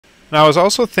Now, I was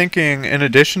also thinking, in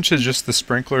addition to just the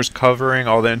sprinklers covering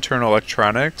all the internal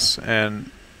electronics and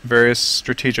various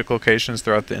strategic locations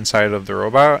throughout the inside of the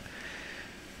robot,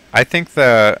 I think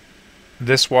that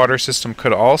this water system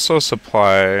could also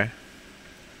supply,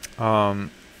 like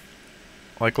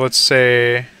let's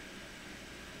say,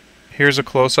 here's a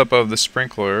close-up of the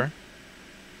sprinkler,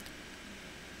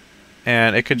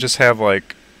 and it could just have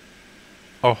like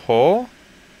a hole,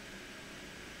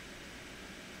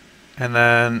 and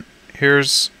then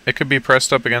it could be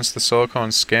pressed up against the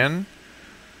silicone skin,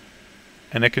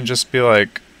 and it can just be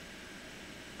like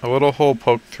a little hole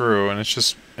poked through, and it's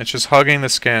just hugging the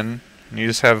skin, and you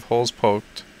just have holes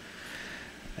poked,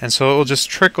 and so it will just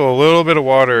trickle a little bit of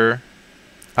water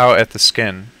out at the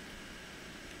skin,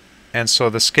 and so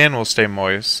the skin will stay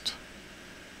moist.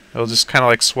 It'll just kind of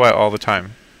like sweat all the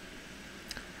time,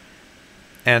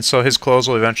 and so his clothes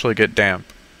will eventually get damp,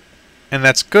 and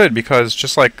that's good because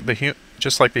just like the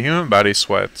human body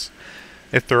sweats,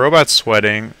 if the robot's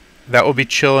sweating, that will be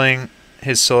chilling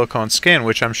his silicone skin,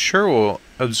 which I'm sure will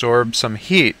absorb some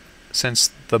heat,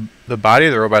 since the body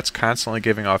of the robot's constantly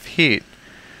giving off heat.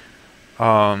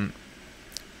 The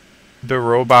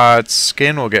robot's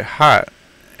skin will get hot,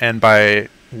 and by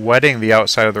wetting the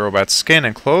outside of the robot's skin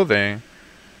and clothing,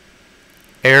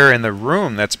 air in the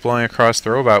room that's blowing across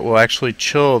the robot will actually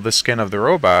chill the skin of the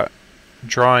robot,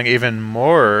 drawing even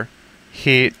more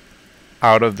heat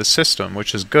out of the system,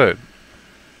 which is good.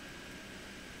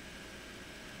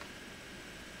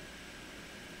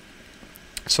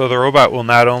 So the robot will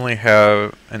not only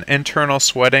have an internal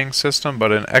sweating system,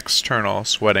 but an external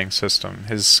sweating system.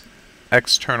 His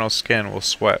external skin will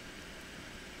sweat.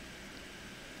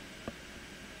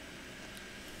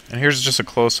 And here's just a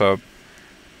close-up.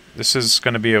 This is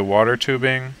going to be a water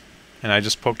tubing, and I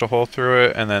just poked a hole through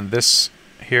it, and then this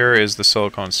here is the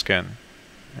silicone skin.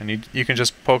 And you can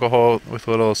just poke a hole with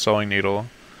a little sewing needle,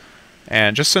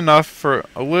 and just enough for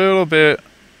a little bit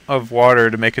of water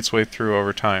to make its way through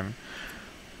over time.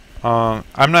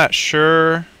 I'm not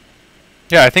sure.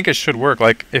 Yeah, I think it should work.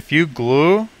 Like, if you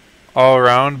glue all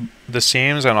around the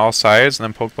seams on all sides and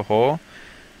then poke the hole,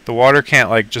 the water can't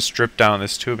like just drip down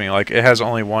this tubing. Like, it has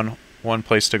only one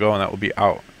place to go, and that will be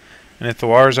out. And if the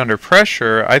water's under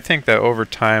pressure, I think that over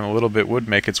time a little bit would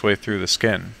make its way through the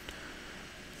skin.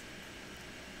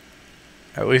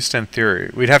 At least in theory.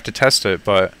 We'd have to test it,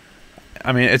 but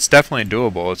I mean, it's definitely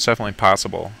doable. It's definitely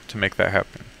possible to make that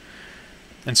happen.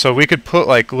 And so we could put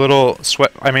like little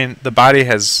sweat. I mean, the body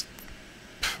has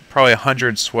probably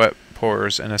 100 sweat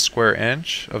pores in a square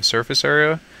inch of surface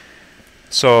area.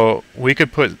 So we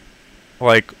could put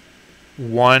like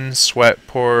 1 sweat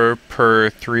pore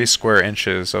per 3 square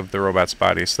inches of the robot's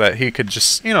body, so that he could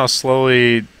just, you know,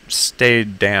 slowly stay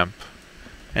damp,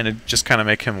 and it just kind of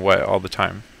make him wet all the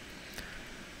time.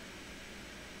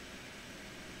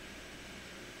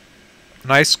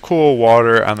 Nice cool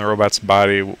water on the robot's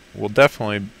body will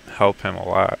definitely help him a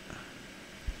lot.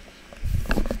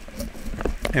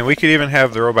 And we could even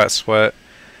have the robot sweat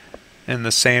in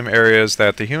the same areas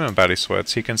that the human body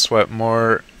sweats. He can sweat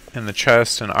more in the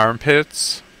chest and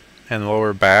armpits and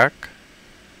lower back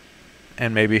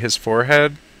and maybe his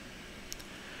forehead.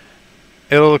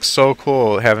 It'll look so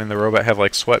cool having the robot have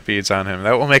like sweat beads on him.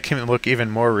 That will make him look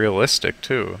even more realistic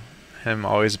too, him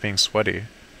always being sweaty.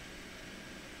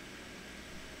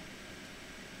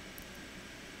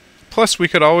 Plus, we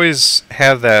could always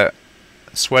have that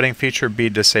sweating feature be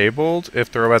disabled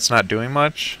if the robot's not doing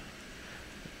much.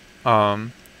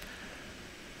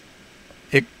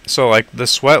 So like the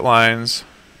sweat lines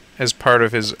as part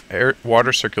of his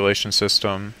water circulation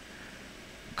system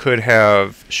could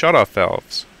have shutoff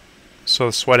valves. So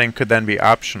the sweating could then be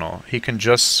optional. He can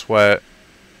just sweat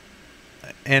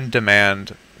in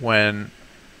demand when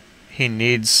he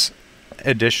needs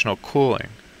additional cooling.